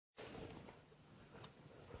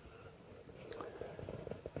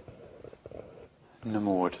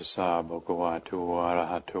Namo tassa bhagavato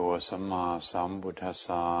arahato samma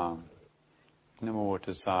sambuddhassa. Namo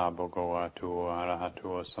tassa bhagavato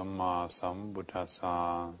arahato samma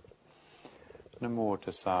sambuddhassa. Namo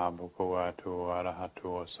tassa bhagavato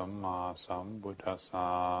arahato samma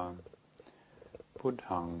sambuddhassa.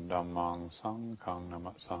 Buddhang dhammang sanghang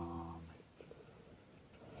namassami.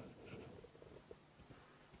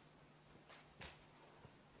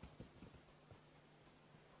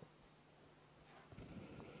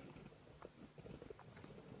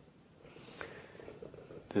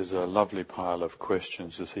 There's a lovely pile of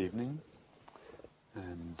questions this evening,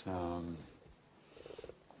 and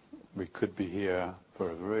we could be here for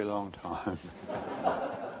a very long time,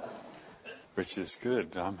 which is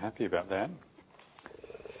good. I'm happy about that.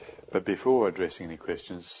 But before addressing any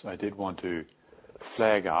questions, I did want to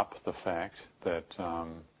flag up the fact that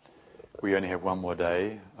we only have one more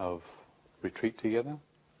day of retreat together.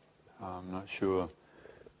 I'm not sure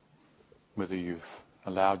whether you've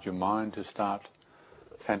allowed your mind to start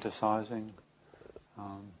fantasizing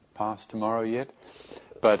past tomorrow yet.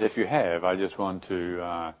 But if you have, I just want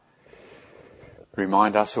to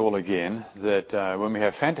remind us all again that when we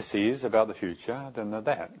have fantasies about the future, then they're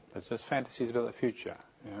that. It's just fantasies about the future.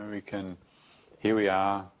 You know, here we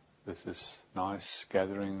are, there's this nice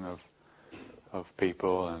gathering of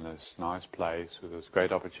people and this nice place with this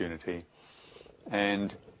great opportunity,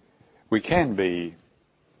 and we can be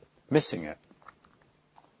missing it.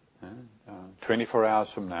 24 hours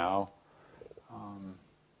from now,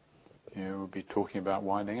 we'll be talking about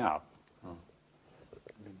winding up.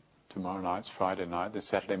 Tomorrow night's Friday night, this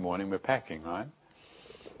Saturday morning we're packing, right?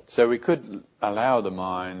 So we could allow the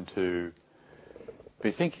mind to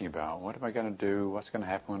be thinking about what am I going to do, what's going to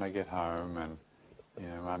happen when I get home, and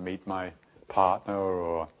I meet my partner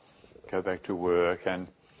or go back to work. And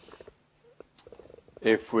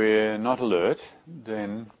if we're not alert,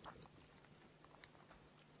 then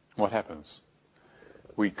what happens?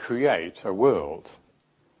 We create a world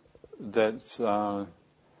that's not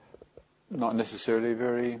necessarily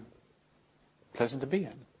very pleasant to be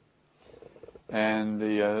in. And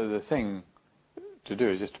the thing to do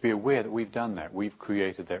is just to be aware that we've done that. We've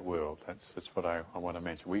created that world. That's what I want to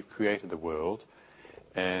mention. We've created the world,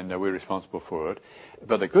 and we're responsible for it.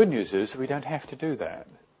 But the good news is that we don't have to do that.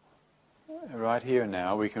 Right here and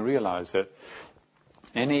now, we can realize that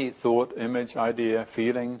any thought, image, idea,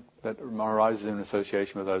 feeling that arises in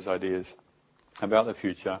association with those ideas about the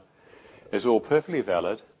future is all perfectly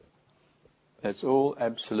valid. It's all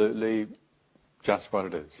absolutely just what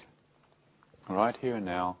it is. Right here and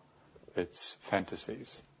now, it's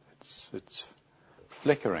fantasies. It's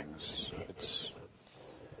flickerings. It's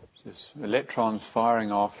just electrons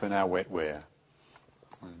firing off in our wetware.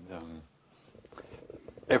 And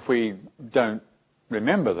if we don't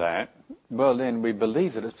remember that, well, then we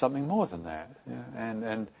believe that it's something more than that.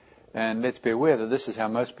 Yeah? And let's be aware that this is how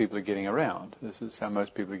most people are getting around. This is how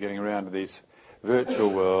most people are getting around to these virtual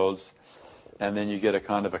worlds. And then you get a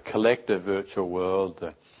kind of a collective virtual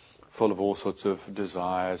world full of all sorts of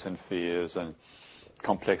desires and fears and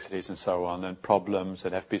complexities and so on, and problems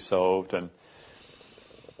that have to be solved. And,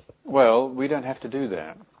 well, we don't have to do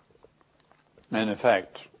that. And in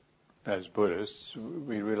fact, as Buddhists,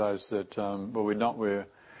 we realize that,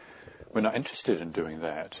 we're not interested in doing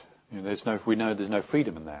that. We know there's no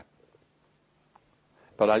freedom in that.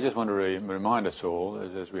 But I just want to remind us all,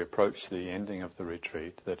 as we approach the ending of the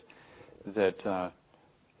retreat, that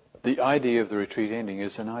the idea of the retreat ending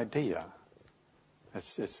is an idea.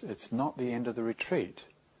 It's not the end of the retreat.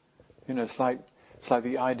 It's like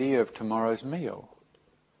the idea of tomorrow's meal.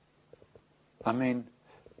 I mean,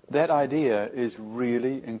 that idea is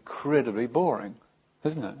really incredibly boring,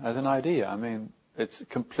 isn't it? As an idea, I mean, it's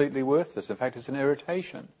completely worthless. In fact, it's an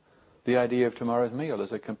irritation. The idea of tomorrow's meal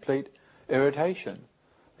is a complete irritation.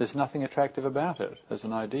 There's nothing attractive about it as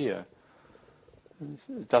an idea.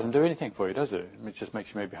 It doesn't do anything for you, does it? It just makes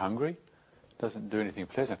you maybe hungry. It doesn't do anything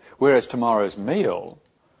pleasant. Whereas tomorrow's meal,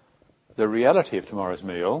 the reality of tomorrow's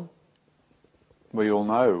meal, we all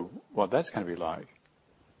know what that's going to be like.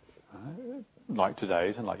 Like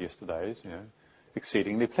today's and like yesterday's,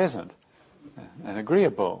 exceedingly pleasant and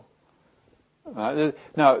agreeable.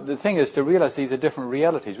 Now, the thing is to realize these are different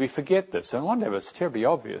realities. We forget this, and one day it's terribly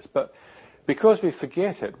obvious, but because we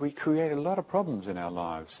forget it, we create a lot of problems in our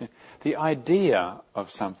lives. The idea of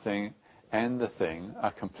something and the thing are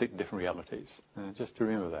completely different realities. Just to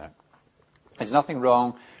remember that. There's nothing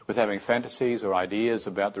wrong with having fantasies or ideas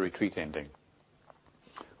about the retreat ending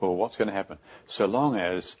or what's going to happen, so long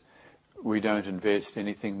as we don't invest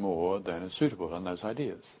anything more than is suitable in those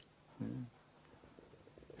ideas.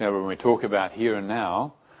 Now, when we talk about here and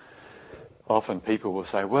now, often people will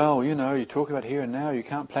say, well, you talk about here and now, you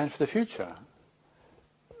can't plan for the future.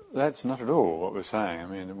 That's not at all what we're saying. I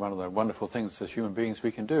mean, one of the wonderful things as human beings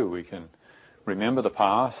we can do, we can remember the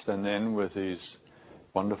past, and then with these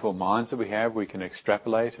wonderful minds that we have, we can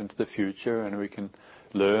extrapolate into the future, and we can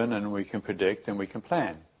learn, and we can predict, and we can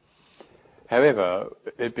plan. However,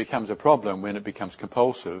 it becomes a problem when it becomes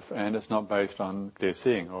compulsive and it's not based on clear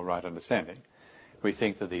seeing or right understanding. We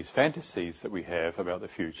think that these fantasies that we have about the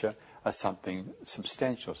future are something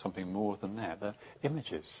substantial, something more than that. They're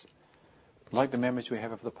images. Like the memories we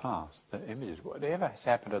have of the past. The images. Whatever has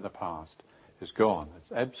happened in the past is gone.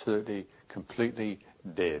 It's absolutely, completely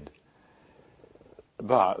dead.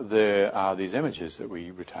 But there are these images that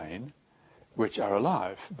we retain which are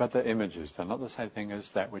alive, but they're images. They're not the same thing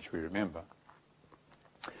as that which we remember.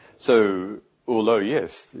 So, although,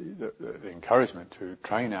 yes, the encouragement to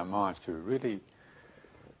train our minds to really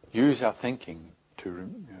use our thinking to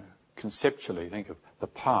conceptually think of the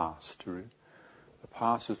past. The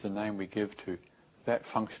past is the name we give to that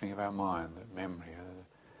functioning of our mind, that memory,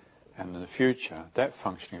 and in the future, that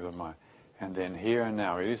functioning of the mind. And then here and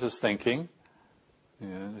now, it is this thinking,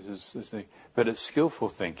 but it's skillful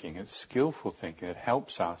thinking. It's skillful thinking. It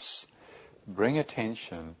helps us bring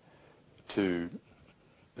attention to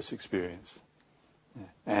this experience.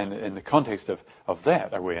 And in the context of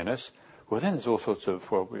that awareness, well, then there's all sorts of,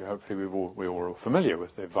 hopefully we're all familiar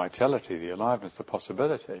with the vitality, the aliveness, the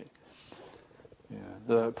possibility.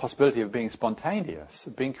 The possibility of being spontaneous,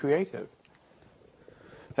 of being creative.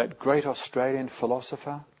 That great Australian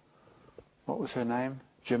philosopher, what was her name?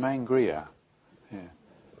 Germaine Greer. Yeah.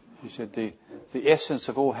 She said the essence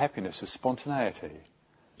of all happiness is spontaneity.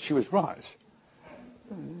 She was right.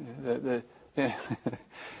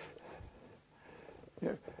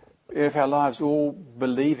 If our lives all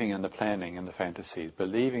believing in the planning and the fantasies,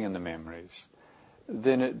 believing in the memories,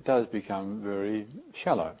 then it does become very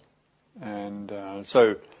shallow. And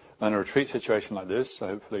so in a retreat situation like this,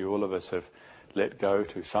 hopefully all of us have let go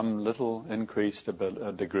to some little increased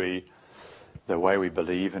degree the way we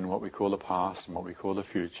believe in what we call the past and what we call the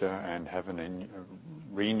future, and have a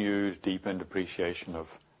renewed, deepened appreciation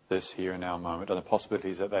of this here and now moment and the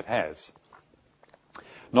possibilities that has.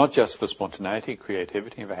 Not just for spontaneity,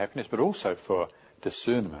 creativity, and for happiness, but also for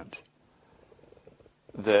discernment.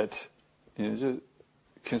 That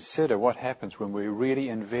consider what happens when we're really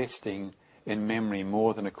investing in memory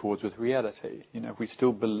more than accords with reality. If we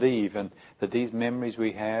still believe that these memories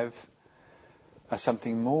we have are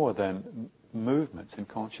something more than movements in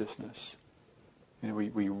consciousness.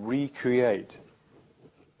 We recreate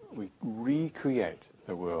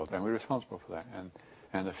the world, and we're responsible for that.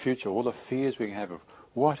 And the future, all the fears we have of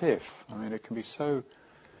what if. I mean, it can be so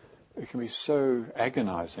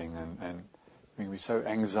agonizing and it can be so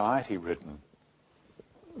anxiety-ridden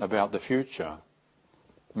about the future.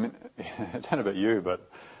 I mean, I don't know about you,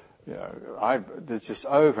 but there's just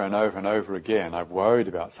over and over and over again, I've worried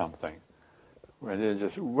about something. Where they're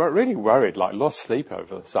just really worried, like lost sleep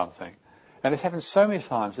over something. And it's happened so many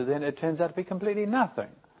times that then it turns out to be completely nothing.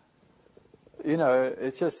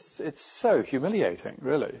 It's so humiliating,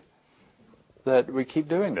 really, that we keep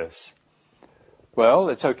doing this. Well,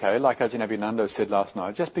 it's okay, like Ajahn Abhinando said last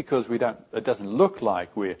night, just because it doesn't look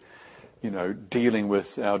like we're, dealing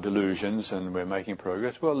with our delusions and we're making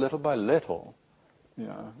progress, well, little by little,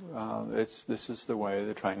 this is the way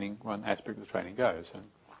the training, one aspect of the training goes. And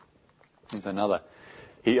there's another.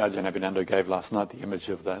 Ajahn Abhinando gave last night the image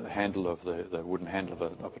of the handle of the wooden handle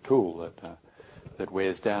of a tool that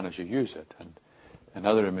wears down as you use it. And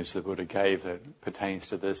another image the Buddha gave that pertains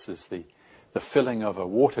to this is the filling of a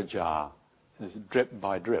water jar. It's drip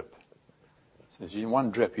by drip. So in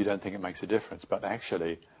one drip you don't think it makes a difference, but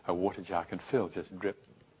actually a water jar can fill just drip,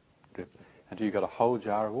 drip, until you've got a whole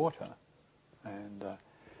jar of water.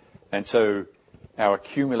 And so our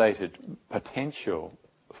accumulated potential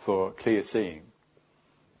for clear seeing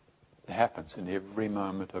happens in every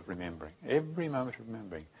moment of remembering. Every moment of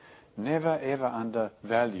remembering. Never ever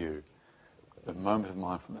undervalue the moment of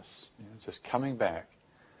mindfulness. Just coming back,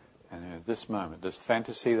 and this moment, this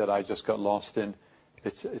fantasy that I just got lost in,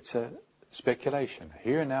 it's a speculation.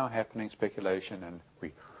 Here and now happening speculation, and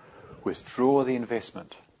we withdraw the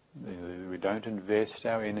investment. We don't invest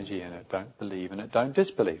our energy in it, don't believe in it, don't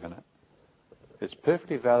disbelieve in it. It's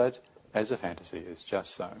perfectly valid as a fantasy. It's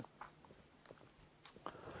just so.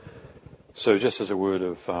 So just as a word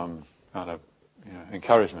of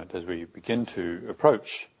encouragement as we begin to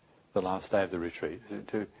approach the last day of the retreat,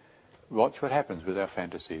 to watch what happens with our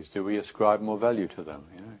fantasies. Do we ascribe more value to them?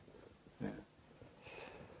 Yeah.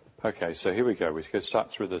 Okay, so here we go. We're going to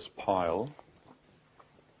start through this pile.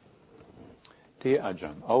 Dear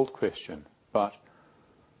Ajahn, old question. but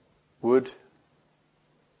would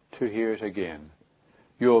to hear it again.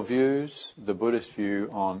 Your views, the Buddhist view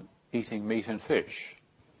on eating meat and fish.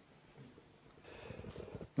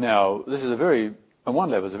 Now, this is on one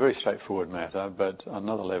level, it's a very straightforward matter, but on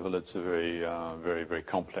another level, it's a very, very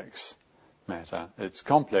complex matter. It's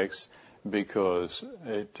complex because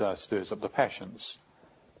it stirs up the passions,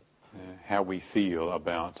 how we feel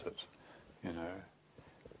about it.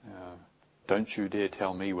 Don't you dare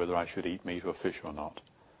tell me whether I should eat meat or fish or not.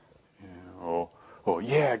 Or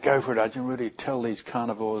yeah, go for it. I can really tell these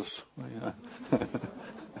carnivores.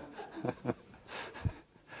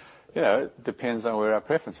 It depends on where our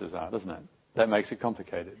preferences are, doesn't it? That makes it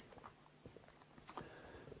complicated.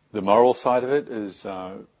 The moral side of it is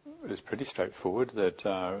pretty straightforward. That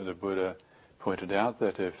the Buddha pointed out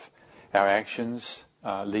that if our actions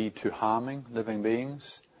lead to harming living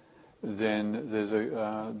beings, then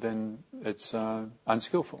it's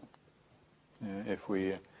unskillful.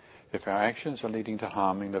 If our actions are leading to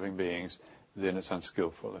harming living beings, then it's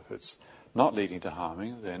unskillful. If it's not leading to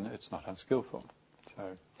harming, then it's not unskillful.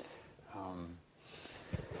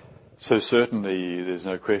 So certainly there's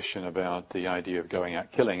no question about the idea of going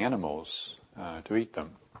out killing animals to eat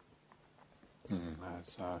them.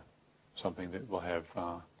 That's something that will have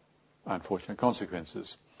unfortunate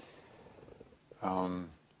consequences.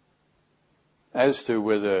 As to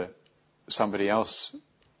whether somebody else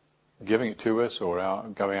giving it to us or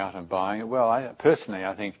going out and buying it, well, I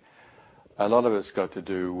think a lot of it's got to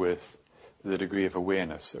do with the degree of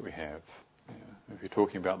awareness that we have. If you're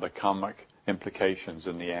talking about the karmic implications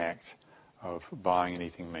in the act of buying and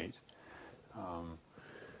eating meat,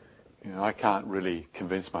 I can't really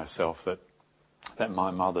convince myself that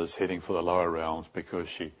my mother's heading for the lower realms because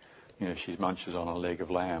she munches on a leg of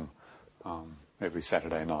lamb every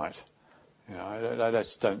Saturday night.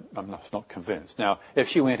 I'm not convinced. Now, if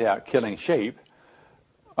she went out killing sheep,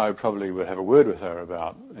 I probably would have a word with her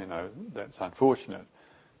about, that's unfortunate.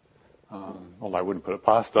 Although I wouldn't put it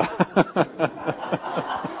past her.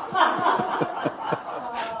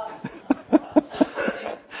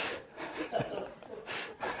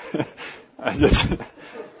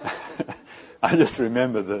 I just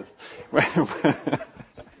remember that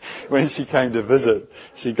when she came to visit,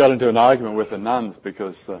 she got into an argument with the nuns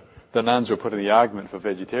because the nuns were putting the argument for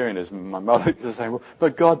vegetarianism. My mother was saying, well,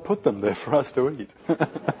 but God put them there for us to eat.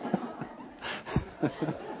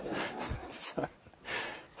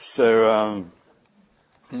 So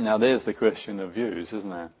now there's the question of views, isn't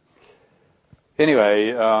there?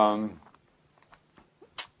 Anyway,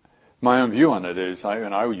 my own view on it is,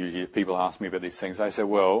 I would usually, if people ask me about these things, I say,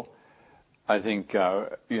 well, I think,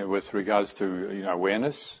 with regards to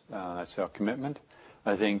awareness, that's our commitment.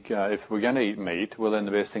 I think if we're going to eat meat, well, then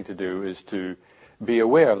the best thing to do is to be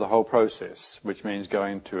aware of the whole process, which means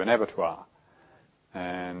going to an abattoir.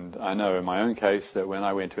 And I know in my own case that when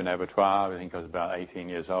I went to an abattoir, I think I was about 18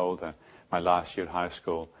 years old, my last year at high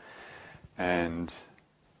school, and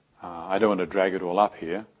I don't want to drag it all up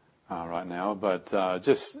here right now, but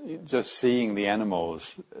just seeing the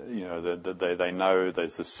animals, they know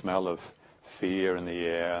there's the smell of fear in the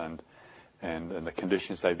air, and the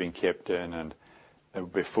conditions they've been kept in, and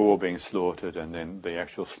before being slaughtered, and then the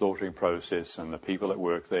actual slaughtering process, and the people that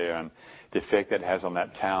work there, and the effect that has on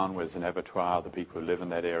that town with an abattoir, the people who live in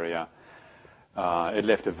that area. It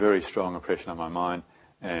left a very strong impression on my mind,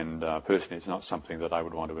 and personally it's not something that I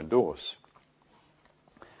would want to endorse.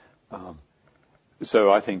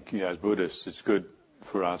 So I think, as Buddhists, it's good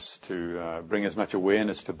for us to bring as much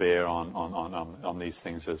awareness to bear on these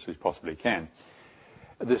things as we possibly can.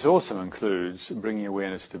 This also includes bringing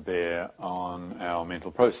awareness to bear on our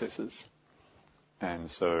mental processes.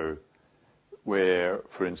 And so where,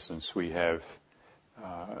 for instance, we have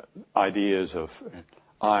ideas of,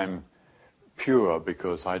 I'm pure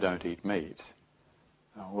because I don't eat meat.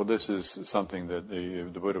 Well, this is something that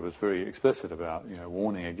the Buddha was very explicit about,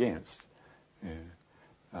 warning against.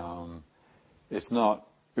 It's not,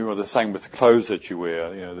 the same with the clothes that you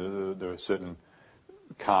wear. There are certain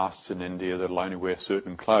castes in India that will only wear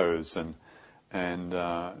certain clothes, and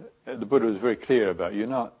the Buddha was very clear about you're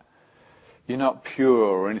not pure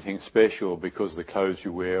or anything special because of the clothes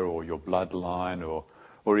you wear or your bloodline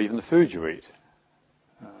or even the food you eat.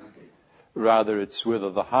 Rather, it's whether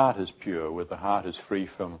the heart is pure, whether the heart is free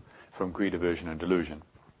from greed, aversion, and delusion.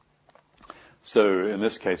 So in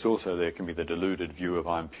this case also there can be the deluded view of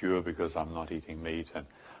I'm pure because I'm not eating meat, and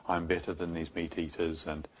I'm better than these meat eaters,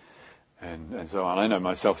 and so on. I know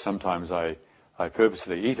myself, sometimes I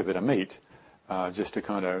purposely eat a bit of meat just to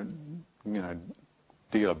kind of,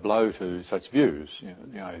 deal a blow to such views.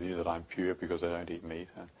 The idea that I'm pure because I don't eat meat,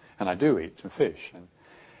 and I do eat some fish,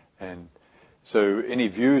 and So any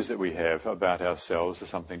views that we have about ourselves are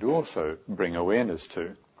something to also bring awareness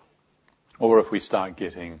to. Or if we start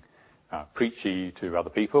getting preachy to other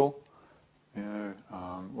people,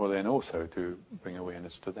 well then also to bring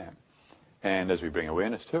awareness to that. And as we bring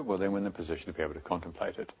awareness to it, well then we're in the position to be able to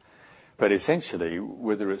contemplate it. But essentially,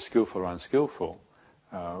 whether it's skillful or unskillful,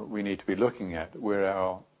 we need to be looking at where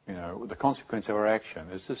our, the consequence of our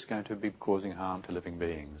action. Is this going to be causing harm to living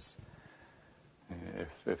beings?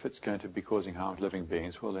 If it's going to be causing harm to living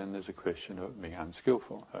beings, well then there's a question of being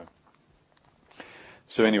unskillful.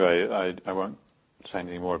 So anyway, I won't say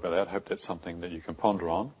anything more about that. I hope that's something that you can ponder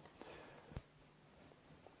on.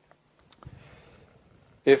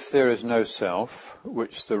 If there is no self,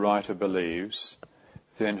 which the writer believes,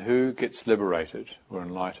 then who gets liberated or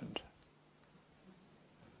enlightened?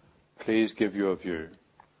 Please give your view.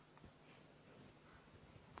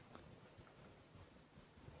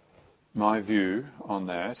 My view on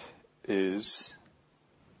that is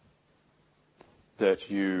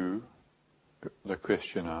that you, the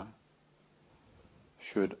questioner,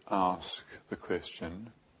 should ask the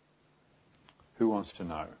question, who wants to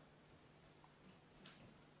know?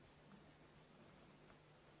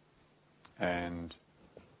 And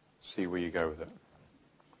see where you go with it.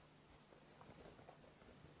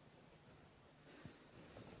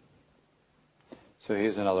 So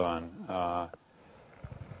here's another one.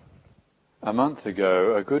 A month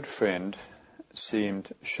ago, a good friend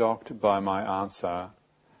seemed shocked by my answer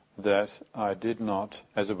that I did not,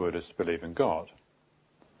 as a Buddhist, believe in God.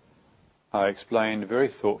 I explained very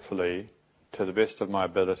thoughtfully, to the best of my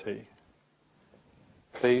ability.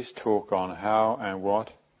 Please talk on how and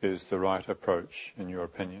what is the right approach, in your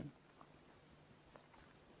opinion.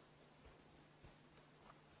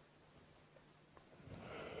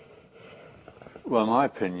 Well, in my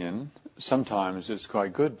opinion, sometimes it's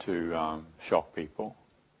quite good to shock people.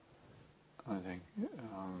 I think,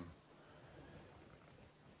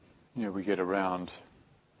 we get around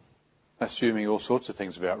assuming all sorts of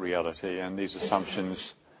things about reality, and these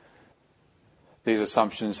assumptions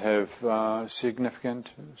have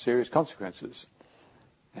significant, serious consequences.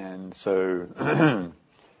 And so,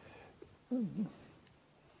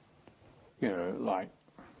 like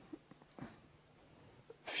a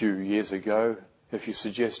few years ago, if you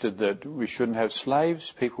suggested that we shouldn't have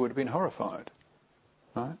slaves, people would have been horrified,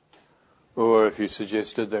 right? Or if you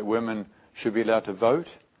suggested that women should be allowed to vote,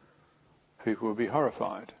 people would be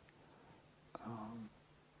horrified.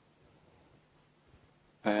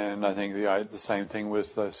 And I think the same thing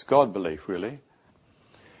with this God belief, really.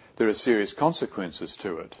 There are serious consequences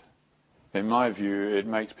to it. In my view, it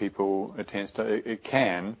makes people, it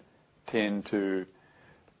can tend to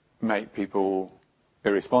make people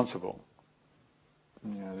irresponsible.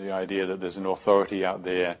 The idea that there's an authority out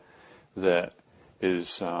there that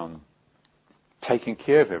is taking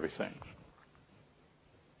care of everything.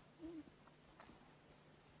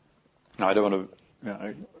 Now, I don't want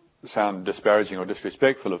to sound disparaging or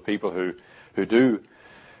disrespectful of people who do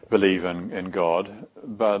believe in God,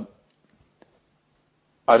 but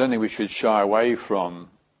I don't think we should shy away from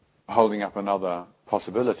holding up another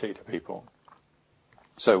possibility to people.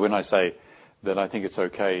 So when I say that I think it's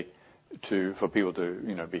okay for people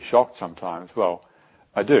to be shocked sometimes, well,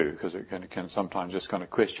 I do, because it can sometimes just kind of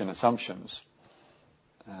question assumptions.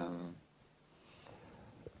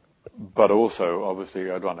 But also,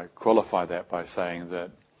 obviously, I'd want to qualify that by saying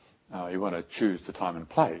that you want to choose the time and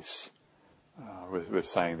place with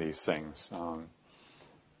saying these things.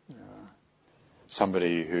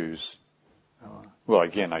 Somebody who's,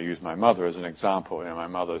 again, I use my mother as an example. My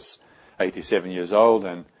mother's 87 years old,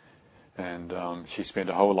 and she spent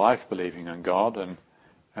her whole life believing in God,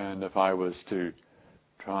 and if I was to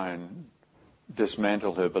try and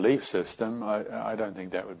dismantle her belief system, I don't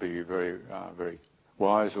think that would be very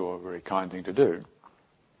wise or a very kind thing to do.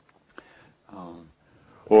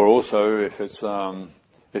 Or also,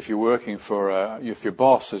 if you're working if your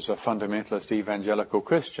boss is a fundamentalist evangelical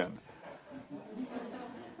Christian,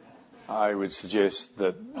 I would suggest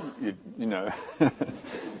that you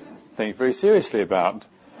think very seriously about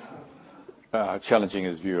challenging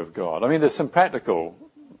his view of God. I mean, there's some practical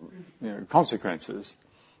consequences.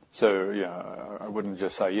 So, I wouldn't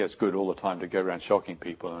just say, it's good all the time to go around shocking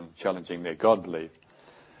people and challenging their God belief.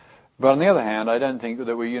 But on the other hand, I don't think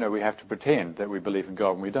that we have to pretend that we believe in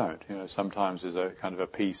God when we don't. Sometimes there's a kind of a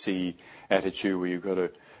PC attitude where you've got to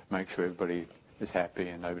make sure everybody is happy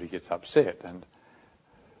and nobody gets upset. And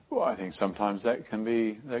I think sometimes that can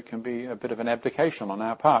be a bit of an abdication on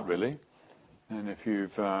our part, really. And if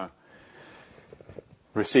you've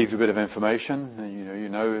received a bit of information,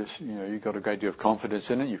 and you've got a great deal of confidence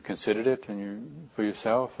in it, you've considered it for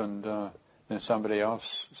yourself, and then somebody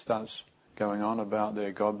else starts going on about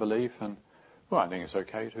their God belief, and I think it's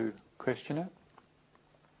okay to question it.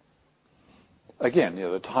 Again,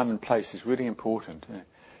 the time and place is really important. Do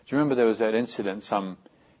you remember there was that incident some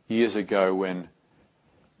years ago when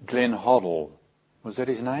Glenn Hoddle, was that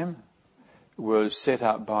his name, was set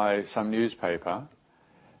up by some newspaper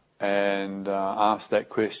and asked that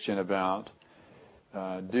question about,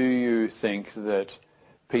 do you think that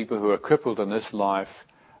people who are crippled in this life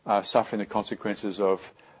are suffering the consequences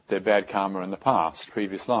of their bad karma in the past,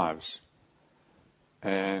 previous lives?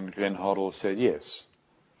 And Glenn Hoddle said yes.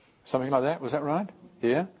 Something like that, was that right?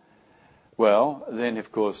 Yeah? Well, then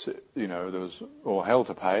of course, there was all hell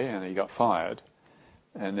to pay and he got fired.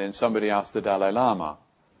 And then somebody asked the Dalai Lama,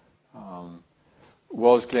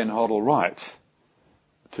 was Glenn Hoddle right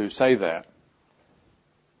to say that?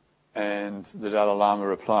 And the Dalai Lama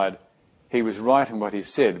replied, he was right in what he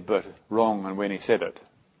said, but wrong in when he said it.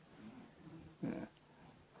 Yeah.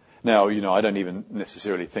 Now, I don't even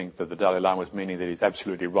necessarily think that the Dalai Lama was meaning that he's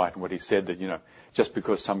absolutely right in what he said, that, just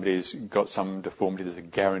because somebody's got some deformity, there's a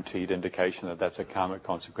guaranteed indication that that's a karmic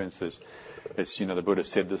consequence. It's, the Buddha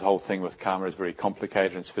said this whole thing with karma is very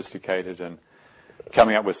complicated and sophisticated, and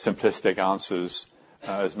coming up with simplistic answers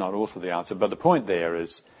is not also the answer. But the point there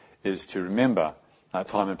is to remember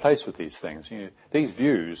time and place with these things. These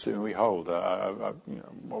views that we hold,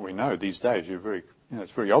 what we know these days,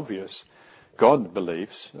 it's very obvious. God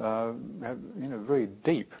beliefs have, very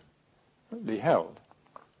deeply held.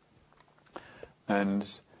 And,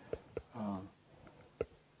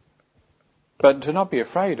 but to not be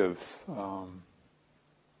afraid of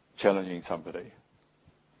challenging somebody.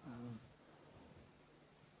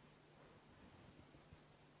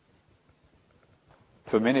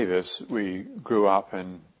 For many of us, we grew up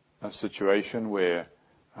in a situation where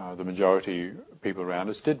the majority of people around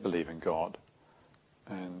us did believe in God.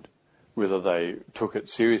 And whether they took it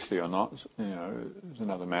seriously or not, is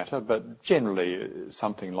another matter. But generally,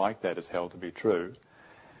 something like that is held to be true.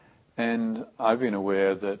 And I've been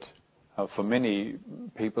aware that for many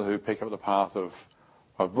people who pick up the path of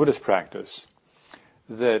Buddhist practice,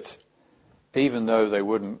 that even though they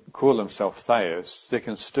wouldn't call themselves theists, there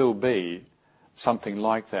can still be something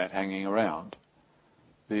like that hanging around.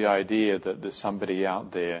 The idea that there's somebody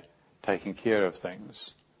out there taking care of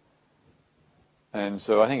things. And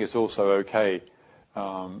so I think it's also okay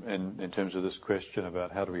in terms of this question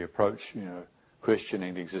about how do we approach,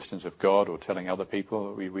 questioning the existence of God or telling other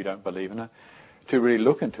people that we don't believe in it, to really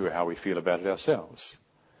look into how we feel about it ourselves.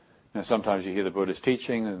 Sometimes you hear the Buddha's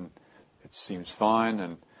teaching and it seems fine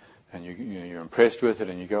and you're impressed with it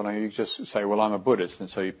and you go along, you just say, well, I'm a Buddhist, and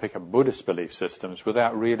so you pick up Buddhist belief systems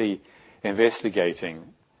without really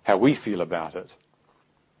investigating how we feel about it.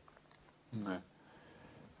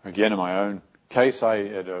 Again, in my own case, I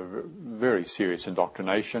had a very serious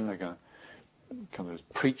indoctrination. Kind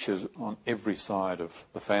of preachers on every side of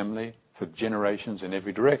the family for generations in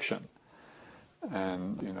every direction.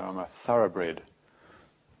 And, I'm a thoroughbred.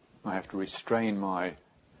 I have to restrain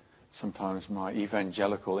sometimes my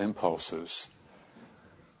evangelical impulses.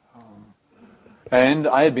 And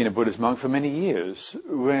I had been a Buddhist monk for many years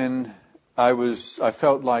when I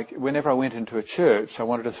felt like whenever I went into a church, I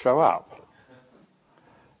wanted to throw up.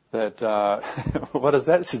 That, what does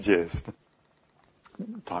that suggest?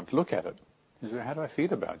 Time to look at it. How do I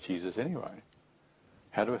feel about Jesus anyway?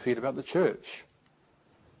 How do I feel about the church?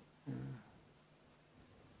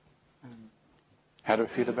 How do I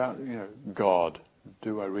feel about, God?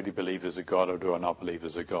 Do I really believe there's a God, or do I not believe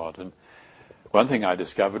there's a God? And one thing I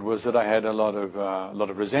discovered was that I had a lot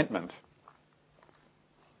of resentment.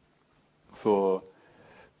 For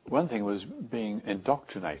one thing was being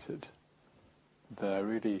indoctrinated. That I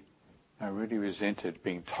really resented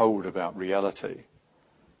being told about reality.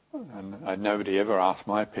 And nobody ever asked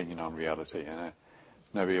my opinion on reality. And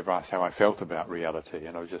nobody ever asked how I felt about reality.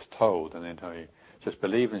 And I was just told, and then told you, just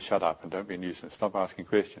believe and shut up and don't be a nuisance. Stop asking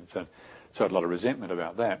questions. And so I had a lot of resentment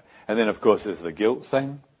about that. And then, of course, there's the guilt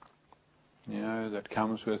thing, that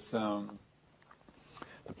comes with the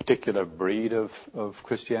particular breed of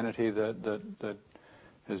Christianity that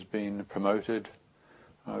has been promoted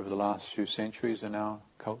over the last few centuries in our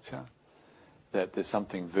culture, that there's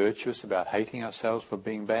something virtuous about hating ourselves for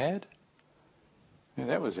being bad.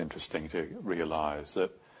 That was interesting to realize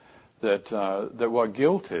that what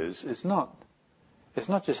guilt is, it's not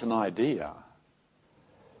just an idea,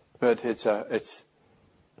 but it's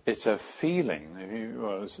a feeling.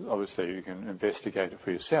 Obviously, you can investigate it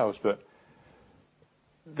for yourselves, but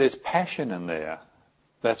there's passion in there.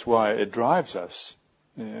 That's why it drives us.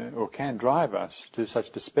 Or can drive us to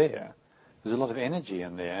such despair. There's a lot of energy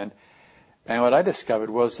in there, And what I discovered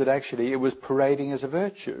was that actually it was parading as a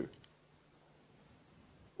virtue.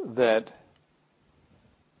 That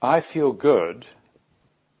I feel good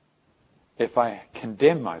if I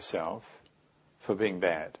condemn myself for being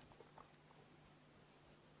bad.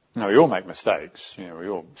 Now, we all make mistakes. We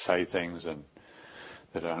all say things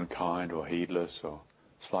that are unkind or heedless or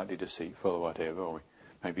slightly deceitful or whatever. Or we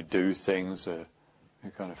maybe do things that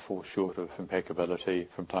kind of fall short of impeccability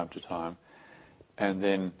from time to time. And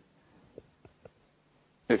then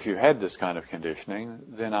if you had this kind of conditioning,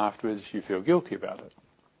 then afterwards you feel guilty about it.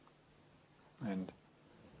 And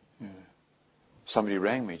somebody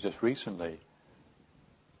rang me just recently,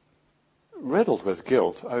 riddled with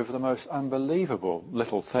guilt over the most unbelievable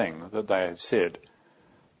little thing that they had said.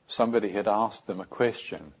 Somebody had asked them a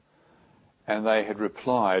question, and they had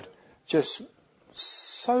replied just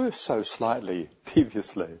so slightly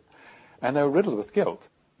deviously, and they were riddled with guilt.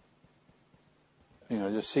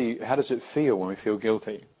 Just see, how does it feel when we feel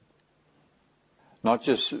guilty? Not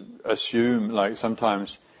just assume, like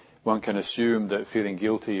sometimes one can assume that feeling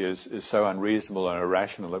guilty is so unreasonable and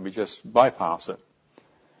irrational that we just bypass it.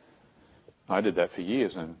 I did that for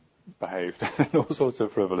years and behaved in all sorts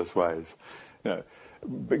of frivolous ways.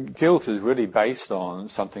 But guilt is really based on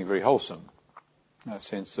something very wholesome, a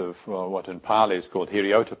sense of what in Pali is called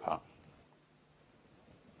hiriotapa,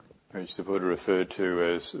 which the Buddha referred to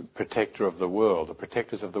as protector of the world, the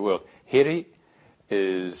protectors of the world. Hiri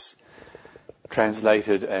is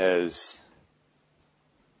translated as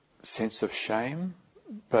sense of shame,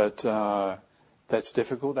 but that's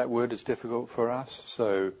difficult. That word is difficult for us,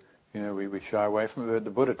 so we shy away from it. But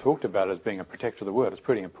the Buddha talked about it as being a protector of the world. It's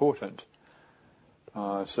pretty important.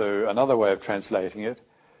 So another way of translating it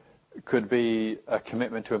could be a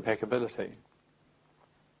commitment to impeccability.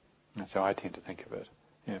 That's how I tend to think of it.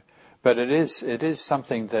 But it is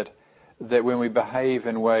something that when we behave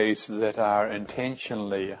in ways that are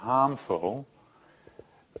intentionally harmful,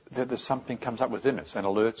 that there's something comes up within us and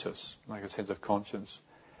alerts us, like a sense of conscience,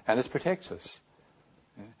 and this protects us.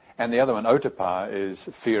 And the other one, otapa, is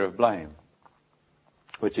fear of blame,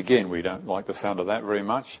 which again we don't like the sound of that very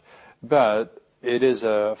much, but it is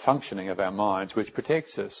a functioning of our minds which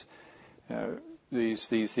protects us.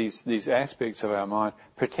 These aspects of our mind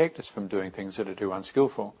protect us from doing things that are too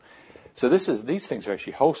unskillful. So these things are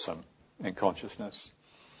actually wholesome in consciousness.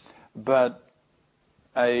 But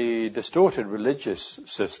a distorted religious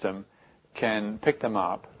system can pick them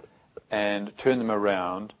up and turn them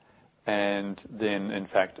around and then, in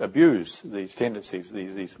fact, abuse these tendencies,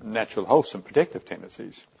 these natural, wholesome, protective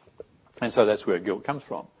tendencies. And so that's where guilt comes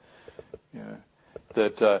from.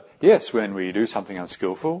 Yes, when we do something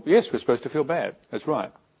unskillful, yes, we're supposed to feel bad. That's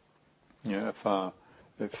right.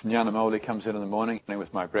 If Nyanamoli comes in the morning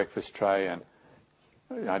with my breakfast tray and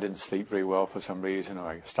I didn't sleep very well for some reason, or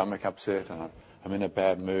my stomach upset, and I'm in a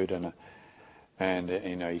bad mood, and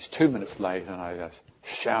he's 2 minutes late, and I just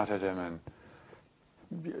shout at him, and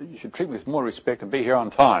you should treat me with more respect and be here on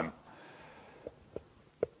time.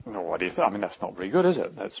 What do you think? That's not very good, is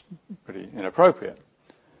it? That's pretty inappropriate.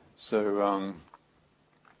 So,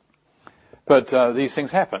 but these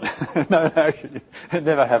things happen. No, actually, it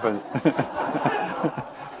never happens.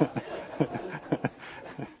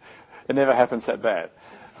 It never happens that bad.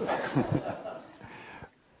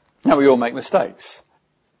 Now, we all make mistakes.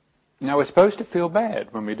 Now, we're supposed to feel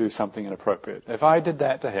bad when we do something inappropriate. If I did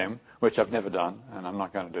that to him, which I've never done, and I'm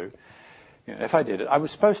not going to do, if I did it, I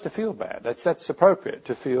was supposed to feel bad. That's appropriate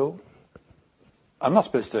to feel. I'm not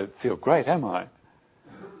supposed to feel great, am I?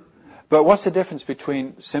 But what's the difference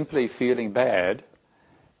between simply feeling bad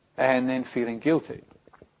and then feeling guilty?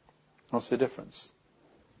 What's the difference?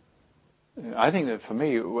 I think that for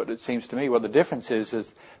me, what the difference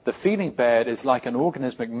is the feeling bad is like an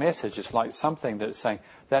organismic message. It's like something that's saying,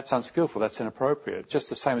 that's unskillful, that's inappropriate. Just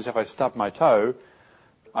the same as if I stub my toe,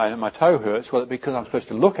 my toe hurts, well, because I'm supposed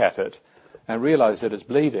to look at it and realize that it's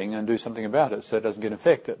bleeding and do something about it so it doesn't get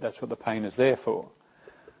infected. That's what the pain is there for.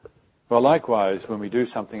 Well, likewise, when we do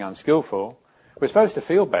something unskillful, we're supposed to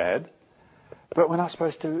feel bad, but we're not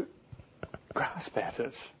supposed to grasp at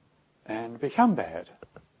it and become bad.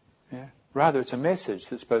 Yeah? Rather, it's a message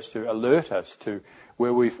that's supposed to alert us to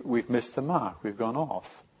where we've missed the mark, we've gone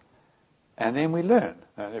off. And then we learn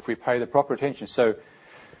if we pay the proper attention. So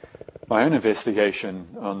my own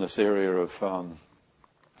investigation on this area of,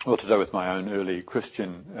 to do with my own early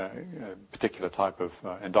Christian particular type of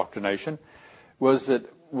indoctrination, was that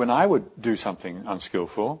when I would do something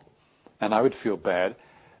unskillful and I would feel bad,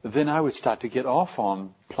 then I would start to get off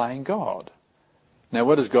on playing God. Now,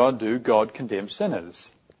 what does God do? God condemns sinners.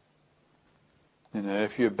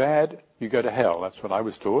 If you're bad, you go to hell. That's what I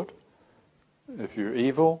was taught. If you're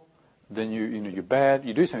evil, then you're bad,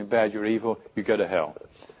 you do something bad, you're evil, you go to hell.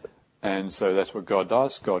 And so that's what God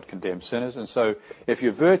does. God condemns sinners. And so if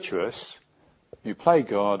you're virtuous, you play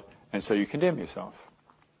God, and so you condemn yourself.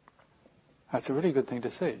 That's a really good thing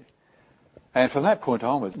to see. And from that point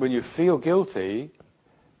onwards, when you feel guilty,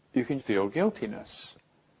 you can feel guiltiness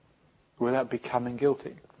without becoming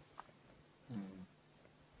guilty.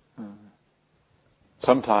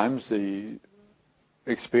 Sometimes the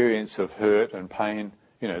experience of hurt and pain,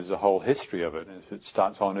 there's a whole history of it. It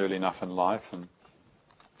starts on early enough in life, and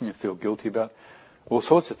you feel guilty about all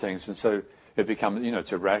sorts of things, and so it becomes,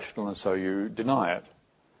 it's irrational, and so you deny it.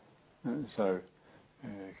 And so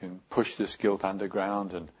you can push this guilt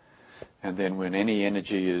underground, and then when any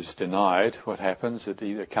energy is denied, what happens? It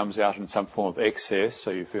either comes out in some form of excess, so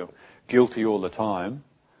you feel guilty all the time,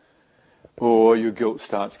 or your guilt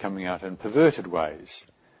starts coming out in perverted ways.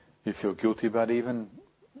 You feel guilty about even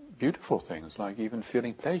beautiful things, like even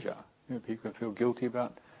feeling pleasure. People feel guilty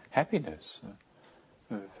about happiness.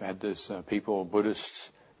 I've had this Buddhists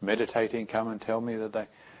meditating come and tell me that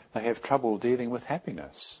they have trouble dealing with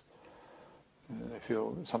happiness. They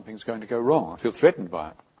feel something's going to go wrong. I feel threatened by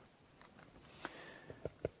it.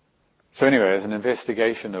 So anyway, as an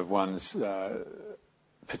investigation of one's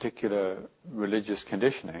particular religious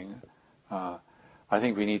conditioning, I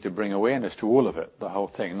think we need to bring awareness to all of it, the whole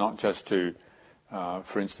thing, not just to,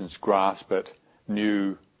 for instance, grasp at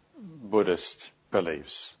new Buddhist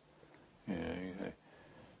beliefs.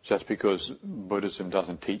 Just because Buddhism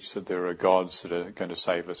doesn't teach that there are gods that are going to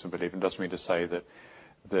save us and believe in, doesn't mean to say that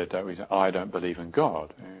I don't believe in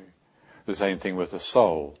God. The same thing with the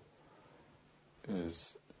soul.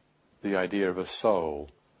 Is the idea of a soul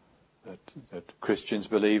that Christians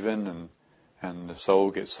believe in, and the soul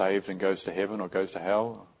gets saved and goes to heaven or goes to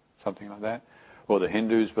hell, or something like that. Or the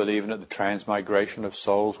Hindus believe in it, the transmigration of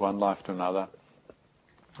souls, one life to another.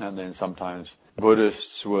 And then sometimes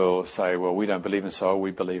Buddhists will say, well, we don't believe in soul,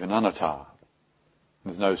 we believe in anatta.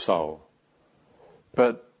 There's no soul.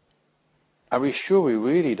 But are we sure we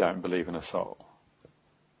really don't believe in a soul?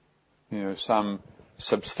 Some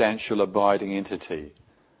substantial abiding entity,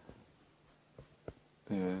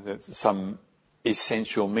 some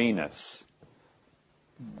essential meanness.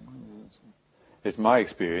 It's my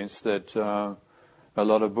experience that a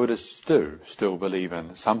lot of Buddhists do still believe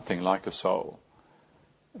in something like a soul,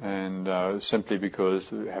 and simply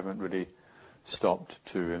because we haven't really stopped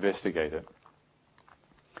to investigate it.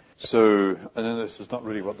 So, and then this is not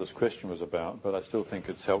really what this question was about, but I still think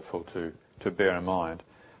it's helpful to bear in mind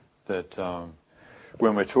that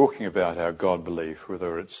when we're talking about our God belief,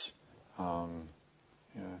 whether it's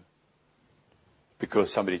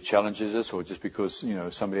because somebody challenges us, or just because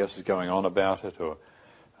somebody else is going on about it, or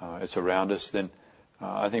it's around us, then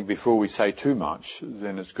I think before we say too much,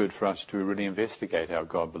 then it's good for us to really investigate our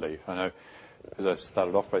God belief. I know, as I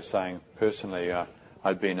started off by saying, personally,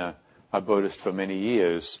 I'd been a Buddhist for many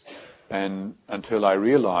years, and until I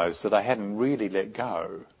realized that I hadn't really let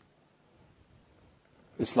go.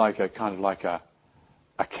 It's like a kind of like a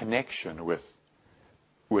connection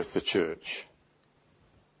with the church.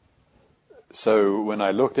 So when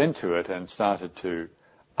I looked into it and started to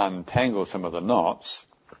untangle some of the knots,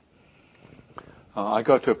 I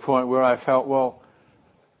got to a point where I felt, well,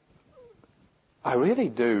 I really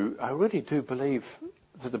do believe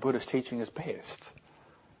that the Buddhist teaching is best.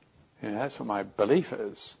 That's what my belief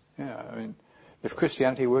is. I mean, if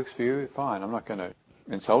Christianity works for you, fine. I'm not going to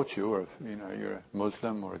insult you, or if you're a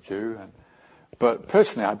Muslim or a Jew. But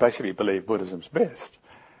personally, I basically believe Buddhism's best.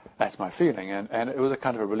 That's my feeling, and it was a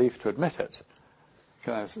kind of a relief to admit it.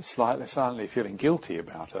 I was slightly feeling guilty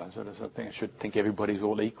about it. I sort of think I should think everybody's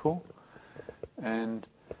all equal. And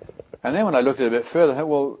then when I looked at it a bit further, I thought,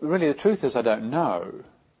 well, really the truth is I don't know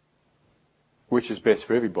which is best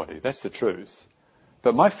for everybody. That's the truth.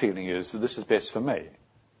 But my feeling is that this is best for me.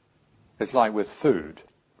 It's like with food.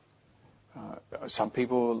 Some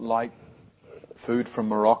people like food from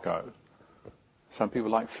Morocco. Some people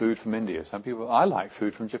like food from India. I like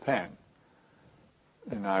food from Japan.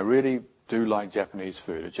 And I really do like Japanese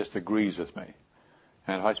food. It just agrees with me.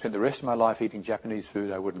 And if I spent the rest of my life eating Japanese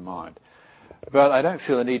food, I wouldn't mind. But I don't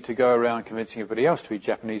feel the need to go around convincing everybody else to eat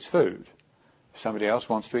Japanese food. If somebody else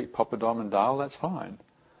wants to eat papadom and dal, that's fine.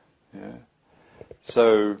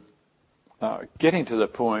 So getting to the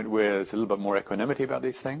point where there's a little bit more equanimity about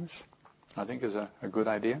these things, I think is a good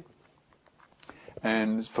idea.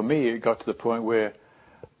 And for me, it got to the point where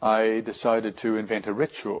I decided to invent a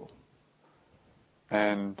ritual.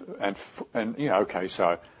 And so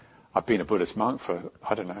I've been a Buddhist monk for,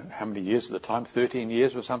 I don't know how many years at the time, 13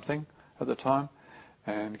 years or something at the time,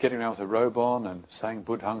 and getting around with a robe on and saying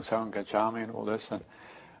Buddhang Sarang Gacchami and all this.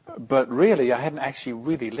 But really, I hadn't actually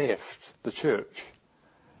really left the church.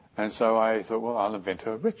 And so I thought, well, I'll invent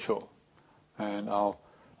a ritual, and I'll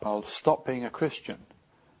stop being a Christian,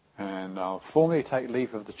 and I'll formally take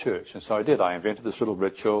leave of the church. And so I did. I invented this little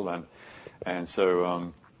ritual, and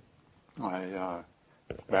so I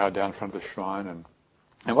bowed down in front of the shrine,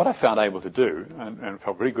 and what I found able to do, and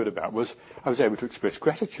felt very good about, was I was able to express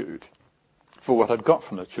gratitude for what I'd got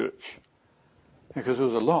from the church. Because there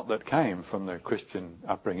was a lot that came from the Christian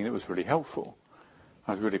upbringing. It was really helpful.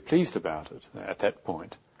 I was really pleased about it at that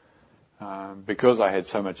point. Because I had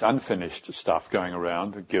so much unfinished stuff going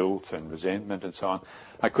around, guilt and resentment and so on,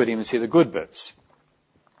 I couldn't even see the good bits.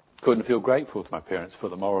 Couldn't feel grateful to my parents for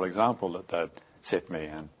the moral example that they'd set me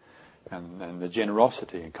and the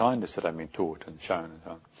generosity and kindness that I'd been taught and shown and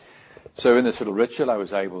so on. So in this little ritual, I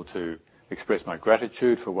was able to express my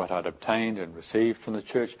gratitude for what I'd obtained and received from the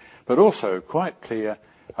church, but also quite clear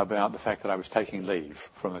about the fact that I was taking leave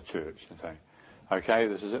from the church and saying, okay,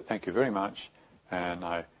 this is it, thank you very much, and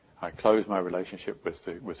I close my relationship with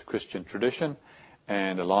the Christian tradition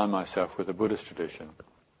and align myself with the Buddhist tradition.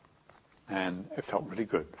 And it felt really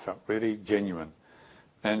good, it felt really genuine.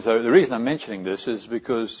 And so the reason I'm mentioning this is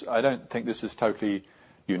because I don't think this is totally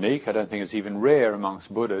unique. I don't think it's even rare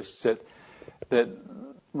amongst Buddhists that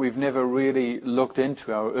we've never really looked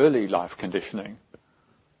into our early life conditioning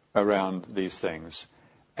around these things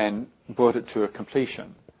and brought it to a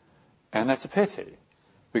completion. And that's a pity,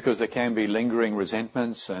 because there can be lingering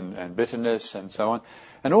resentments and bitterness and so on.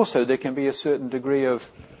 And also there can be a certain degree of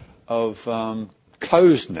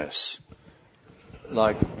closedness.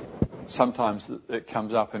 Like sometimes it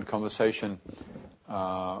comes up in conversation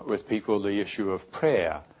with people, the issue of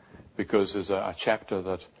prayer, because there's a chapter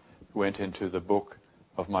that went into the book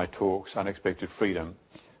of my talks, Unexpected Freedom.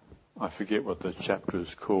 I forget what the chapter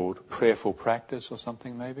is called, Prayerful Practice or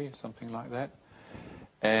something maybe, something like that.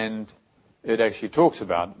 And it actually talks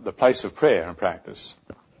about the place of prayer and practice.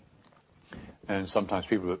 And sometimes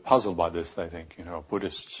people are puzzled by this. They think,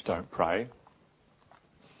 Buddhists don't pray.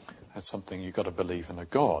 That's something you've got to believe in a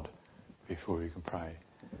God before you can pray.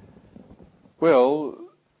 Well,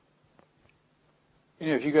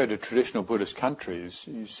 if you go to traditional Buddhist countries,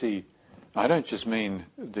 you see, I don't just mean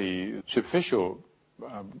the superficial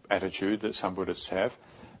attitude that some Buddhists have,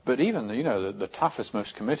 but even the toughest,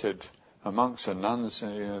 most committed monks and nuns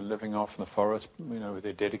living off in the forest, with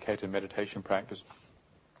their dedicated meditation practice,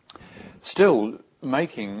 still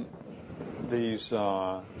making these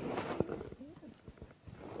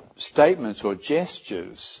statements or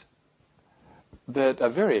gestures that are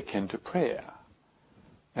very akin to prayer.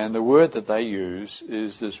 And the word that they use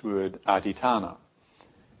is this word adhitthana,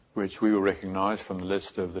 which we will recognize from the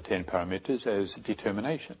list of the 10 parameters as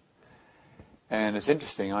determination. And it's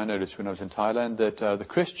interesting, I noticed when I was in Thailand that the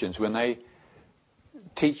Christians, when they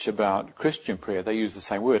teach about Christian prayer, they use the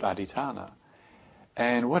same word, adhitthana.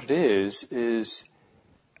 And what it is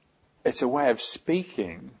it's a way of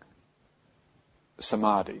speaking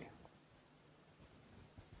samadhi.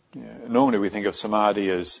 Normally we think of samadhi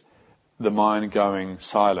as the mind going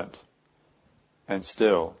silent and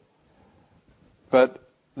still. But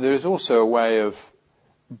there is also a way of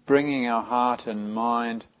bringing our heart and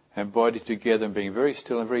mind and body together and being very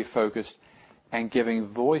still and very focused and giving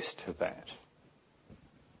voice to that.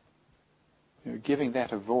 Giving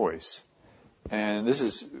that a voice. And this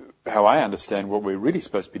is how I understand what we're really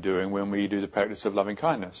supposed to be doing when we do the practice of loving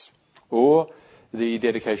kindness or the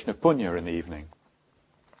dedication of punya in the evening.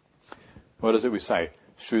 What is it we say?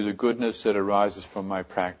 Through the goodness that arises from my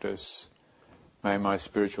practice, may my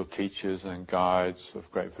spiritual teachers and guides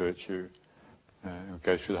of great virtue, it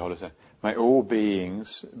goes through the whole of that, may all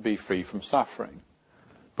beings be free from suffering.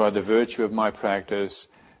 By the virtue of my practice,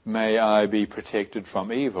 may I be protected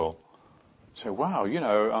from evil. So, wow,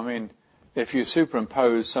 if you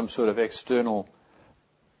superimpose some sort of external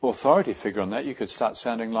authority figure on that, you could start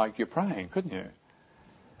sounding like you're praying, couldn't you?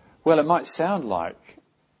 Well, it might sound like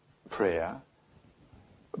prayer,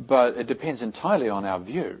 but it depends entirely on our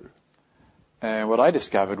view. And what I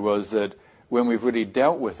discovered was that when we've really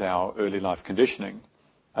dealt with our early life conditioning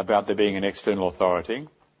about there being an external authority,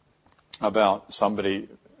 about somebody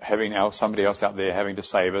else out there having to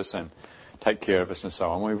save us and take care of us and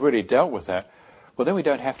so on, when we've really dealt with that, well, then we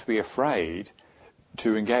don't have to be afraid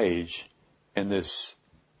to engage in this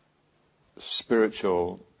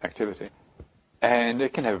spiritual activity. And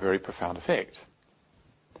it can have a very profound effect.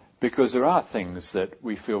 Because there are things that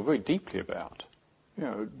we feel very deeply about.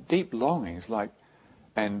 Deep longings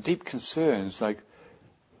and deep concerns like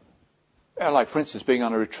for instance, being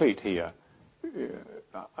on a retreat here.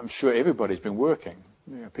 I'm sure everybody's been working.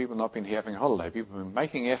 People not been having a holiday. People have been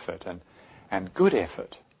making effort and good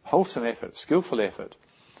effort, wholesome effort, skillful effort.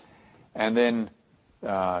 And then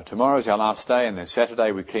tomorrow's our last day, and then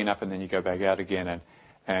Saturday we clean up, and then you go back out again.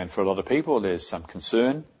 And for a lot of people, there's some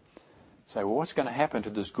concern. Say, well, what's going to happen to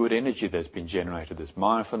this good energy that's been generated, this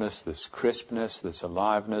mindfulness, this crispness, this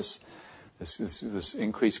aliveness, this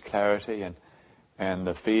increased clarity, and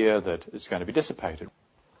the fear that it's going to be dissipated?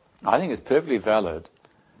 I think it's perfectly valid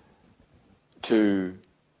to,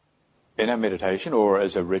 in our meditation or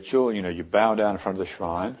as a ritual, you bow down in front of the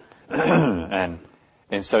shrine, and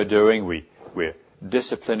in so doing, we're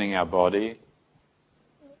disciplining our body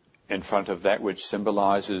in front of that which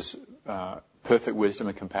symbolizes perfect wisdom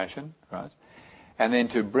and compassion, right? And then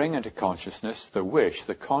to bring into consciousness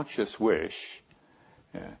the conscious wish,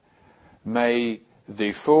 may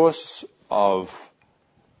the force of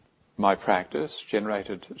my practice,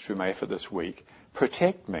 generated through my effort this week,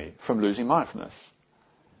 protect me from losing mindfulness,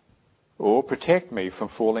 or protect me from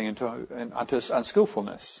falling into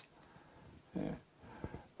unskillfulness.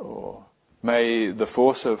 Or may the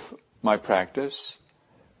force of my practice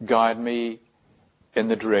guide me in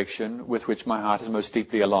the direction with which my heart is most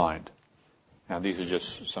deeply aligned. Now, these are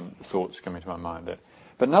just some thoughts coming to my mind there.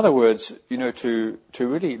 But in other words, to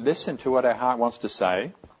really listen to what our heart wants to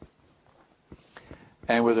say,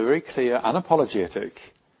 and with a very clear, unapologetic,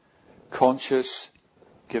 conscious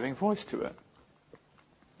giving voice to it.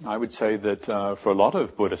 I would say that for a lot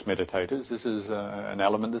of Buddhist meditators, this is an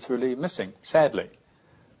element that's really missing, sadly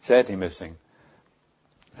missing.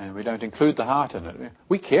 And we don't include the heart in it.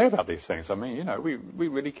 We care about these things. I mean, we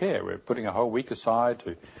really care. We're putting a whole week aside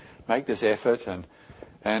to make this effort,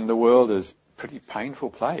 and the world is a pretty painful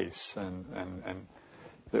place, and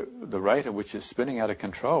the rate at which it's spinning out of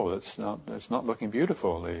control, it's not looking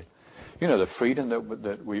beautiful. The freedom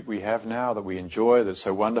that we have now, that we enjoy, that's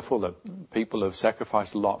so wonderful, that people have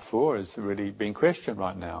sacrificed a lot for, is really being questioned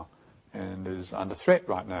right now, and is under threat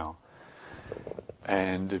right now.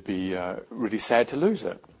 And it'd be really sad to lose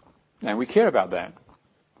it. And we care about that.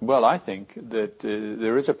 Well, I think that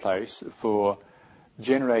there is a place for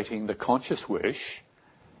generating the conscious wish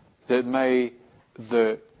that may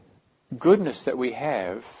the goodness that we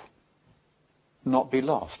have not be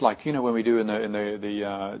lost. Like, when we do in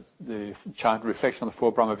the chant reflection on the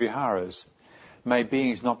four Brahma Viharas, may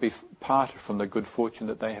beings not be parted from the good fortune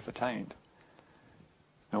that they have attained.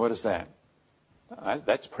 Now, what is that?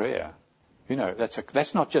 That's prayer.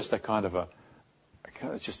 That's not just a kind of a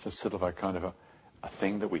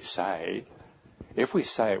thing that we say. If we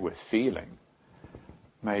say it with feeling,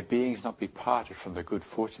 may beings not be parted from the good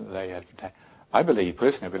fortune that they have attained. I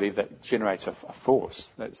personally believe that generates a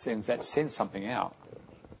force that sends something out.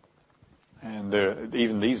 And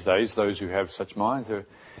even these days, those who have such minds,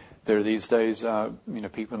 there are these days,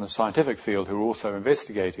 people in the scientific field who are also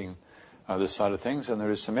investigating this side of things, and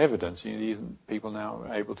there is some evidence. Even people now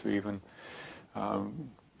are able to even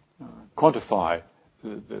quantify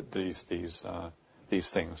these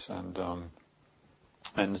things, and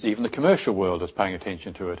even the commercial world is paying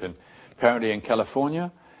attention to it. And apparently in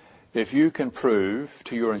California, if you can prove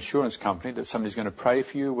to your insurance company that somebody's going to pray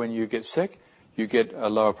for you when you get sick, you get a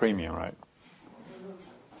lower premium rate.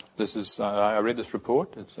 This is, I read this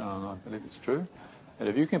report, I believe it's true. And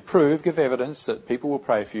if you can give evidence that people will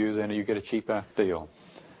pray for you, then you get a cheaper deal.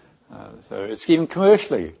 So it's even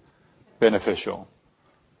commercially beneficial,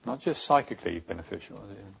 not just psychically beneficial.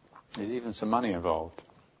 There's even some money involved.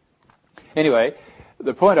 Anyway,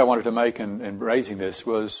 the point I wanted to make in raising this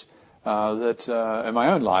was that in my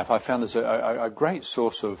own life I found this a great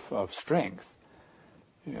source of strength.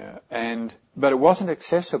 But it wasn't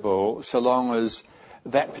accessible so long as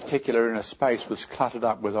that particular inner space was cluttered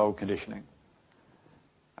up with old conditioning.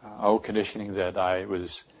 Old conditioning that I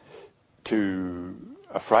was too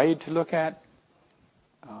afraid to look at.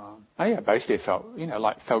 I basically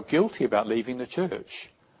felt guilty about leaving the church.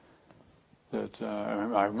 I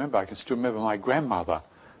can still remember my grandmother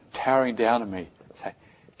towering down at me, saying,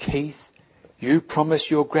 "Keith, you promised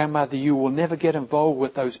your grandmother you will never get involved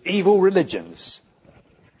with those evil religions."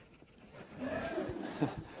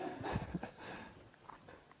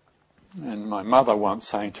 And my mother once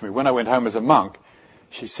saying to me, when I went home as a monk,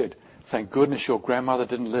 she said, "Thank goodness your grandmother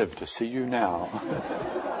didn't live to see you now."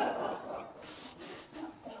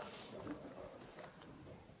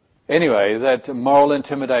 Anyway, that moral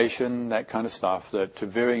intimidation, that kind of stuff, that to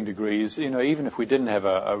varying degrees, even if we didn't have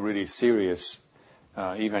a really serious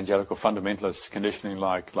evangelical fundamentalist conditioning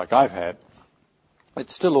like I've had,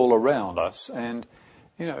 it's still all around us. And,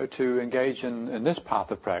 to engage in this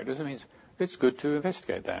path of practice, it means it's good to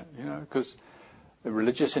investigate that, because the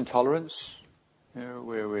religious intolerance,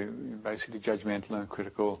 where we're basically judgmental and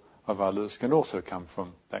critical of others, can also come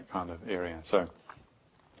from that kind of area. So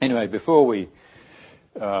Anyway, before we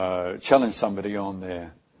challenge somebody on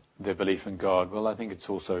their belief in God, well, I think it's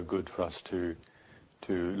also good for us to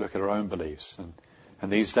look at our own beliefs.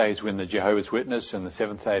 And these days, when the Jehovah's Witness and the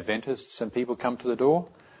Seventh-day Adventists and people come to the door,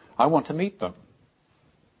 I want to meet them.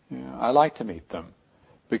 I like to meet them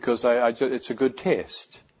because it's a good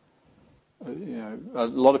test. A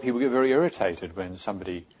lot of people get very irritated when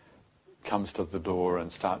somebody comes to the door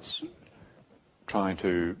and starts trying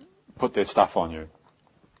to put their stuff on you.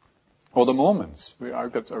 Or the Mormons.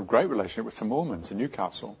 I've got a great relationship with some Mormons in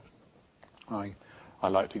Newcastle. I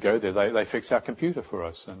like to go there. They fix our computer for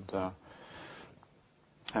us, and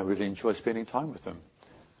I really enjoy spending time with them.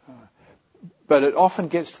 But it often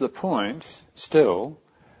gets to the point, still,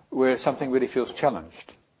 where something really feels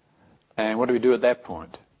challenged. And what do we do at that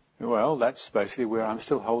point? Well, that's basically where I'm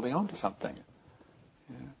still holding on to something.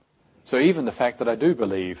 So even the fact that I do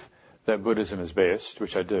believe that Buddhism is best,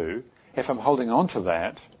 which I do, if I'm holding on to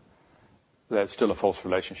that, that's still a false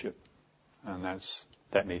relationship. And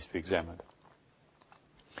that needs to be examined.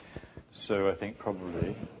 So I think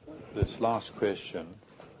probably this last question,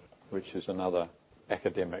 which is another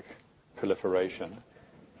academic proliferation,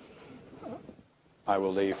 I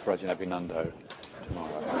will leave for Rajanavinando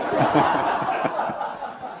tomorrow.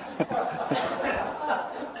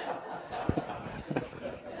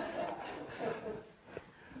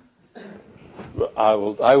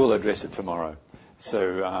 I will address it tomorrow.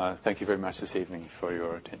 So thank you very much this evening for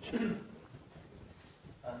your attention.